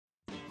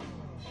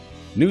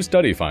New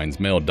study finds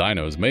male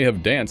dinos may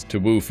have danced to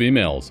woo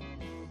females.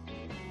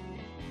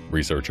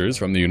 Researchers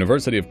from the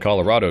University of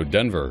Colorado,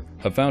 Denver,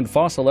 have found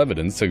fossil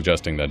evidence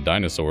suggesting that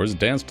dinosaurs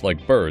danced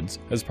like birds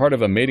as part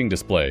of a mating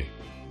display.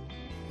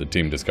 The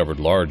team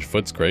discovered large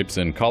foot scrapes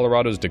in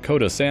Colorado's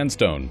Dakota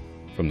Sandstone.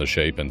 From the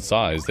shape and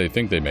size, they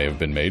think they may have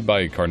been made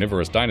by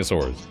carnivorous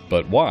dinosaurs.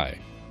 But why?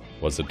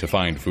 Was it to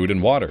find food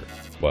and water?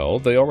 Well,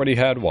 they already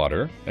had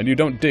water, and you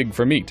don't dig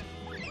for meat.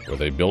 Were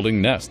they building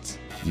nests?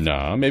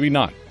 Nah, maybe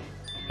not.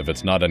 If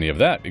it's not any of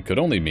that, it could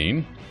only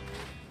mean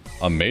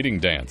a mating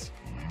dance.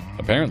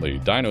 Apparently,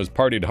 dinos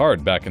partied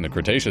hard back in the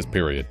Cretaceous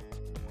period.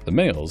 The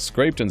males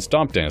scraped and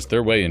stomp danced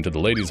their way into the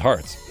ladies'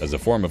 hearts as a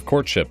form of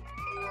courtship.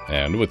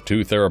 And with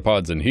 2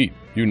 theropods in heat,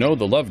 you know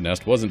the love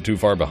nest wasn't too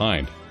far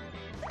behind.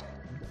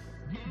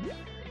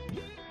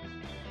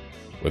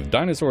 With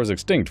dinosaurs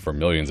extinct for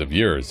millions of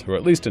years, or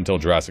at least until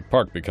Jurassic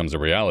Park becomes a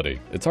reality,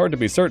 it's hard to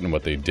be certain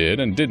what they did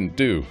and didn't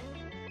do.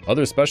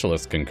 Other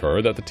specialists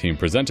concur that the team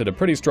presented a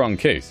pretty strong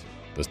case.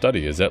 The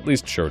study is at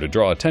least sure to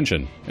draw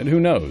attention, and who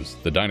knows,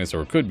 the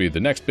dinosaur could be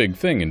the next big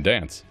thing in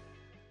dance.